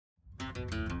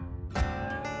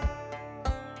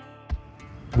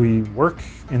We work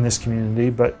in this community,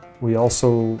 but we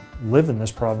also live in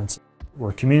this province.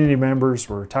 We're community members,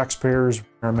 we're taxpayers.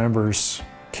 Our members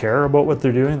care about what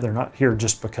they're doing. They're not here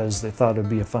just because they thought it'd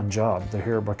be a fun job. They're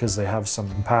here because they have some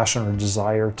passion or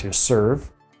desire to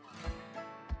serve.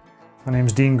 My name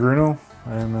is Dean Grunow.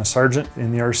 I'm a sergeant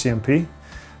in the RCMP.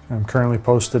 I'm currently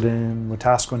posted in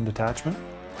Wetaskiwin Detachment.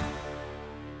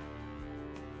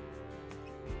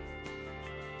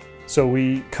 So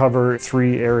we cover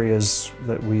 3 areas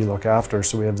that we look after.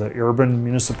 So we have the urban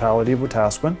municipality of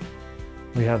Wetaskiwin.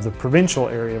 We have the provincial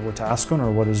area of Wetaskiwin,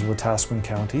 or what is Wetaskiwin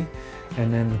County,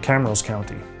 and then Camrose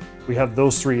County. We have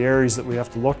those 3 areas that we have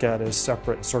to look at as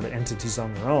separate sort of entities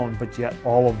on their own, but yet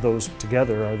all of those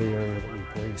together are the area that we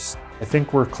police. I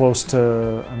think we're close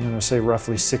to, I'm going to say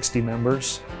roughly 60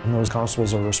 members, and those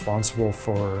constables are responsible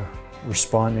for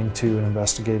responding to and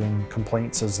investigating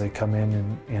complaints as they come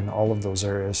in all of those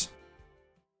areas.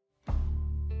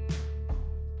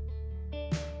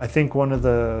 I think one of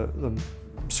the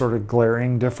sort of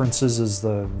glaring differences is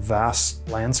the vast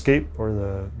landscape, or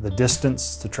the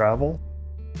distance to travel.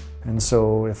 And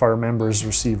so if our members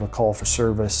receive a call for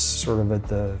service sort of at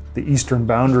the eastern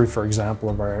boundary, for example,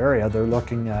 of our area, they're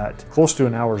looking at close to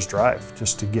an hour's drive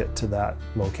just to get to that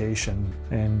location.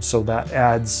 And so that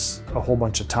adds a whole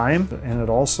bunch of time, and it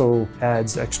also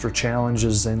adds extra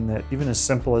challenges in that even as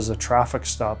simple as a traffic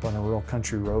stop on a rural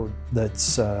country road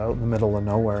that's out in the middle of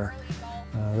nowhere,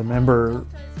 the member,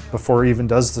 before he even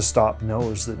does the stop,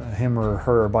 knows that him or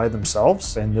her are by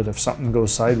themselves, and that if something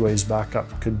goes sideways,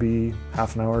 backup could be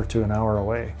half an hour to an hour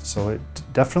away. So it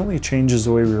definitely changes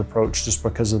the way we approach, just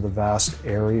because of the vast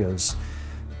areas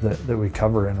that we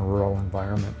cover in a rural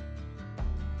environment.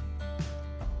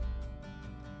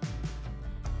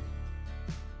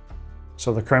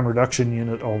 So the crime reduction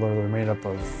unit, although they're made up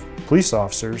of police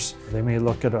officers, they may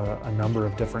look at a number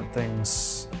of different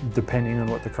things depending on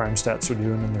what the crime stats are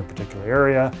doing in their particular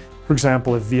area. For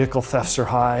example, if vehicle thefts are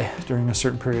high during a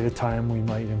certain period of time, we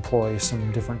might employ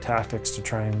some different tactics to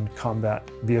try and combat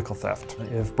vehicle theft.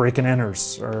 If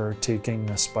break-and-enters are taking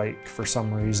a spike for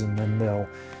some reason, then they'll,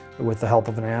 with the help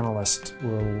of an analyst,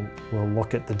 we'll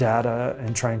look at the data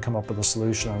and try and come up with a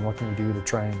solution on what can we do to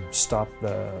try and stop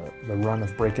the run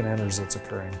of break-and-enters that's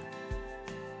occurring.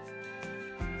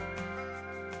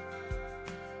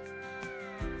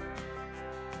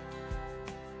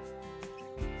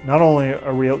 Not only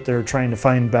are we out there trying to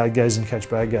find bad guys and catch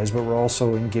bad guys, but we're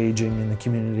also engaging in the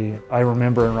community. I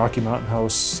remember in Rocky Mountain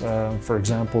House, for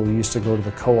example, we used to go to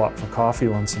the co-op for coffee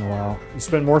once in a while. You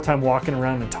spend more time walking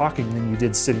around and talking than you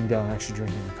did sitting down and actually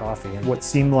drinking the coffee. And what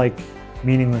seemed like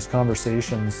meaningless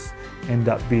conversations end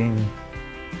up being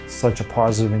such a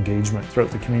positive engagement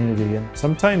throughout the community. And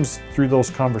sometimes through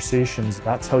those conversations,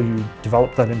 that's how you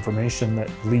develop that information that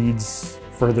leads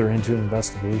further into an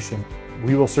investigation.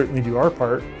 We will certainly do our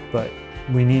part, but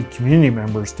we need community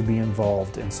members to be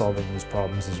involved in solving these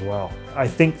problems as well. I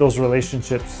think those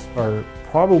relationships are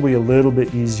probably a little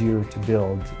bit easier to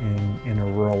build in a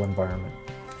rural environment.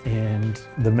 And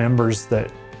the members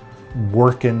that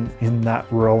work in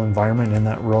that rural environment, in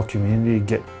that rural community,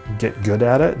 get good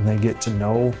at it, and they get to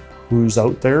know who's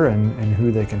out there and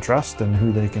who they can trust and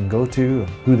who they can go to and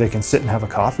who they can sit and have a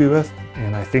coffee with.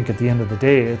 And I think at the end of the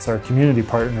day, it's our community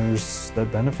partners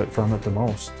that benefit from it the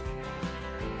most.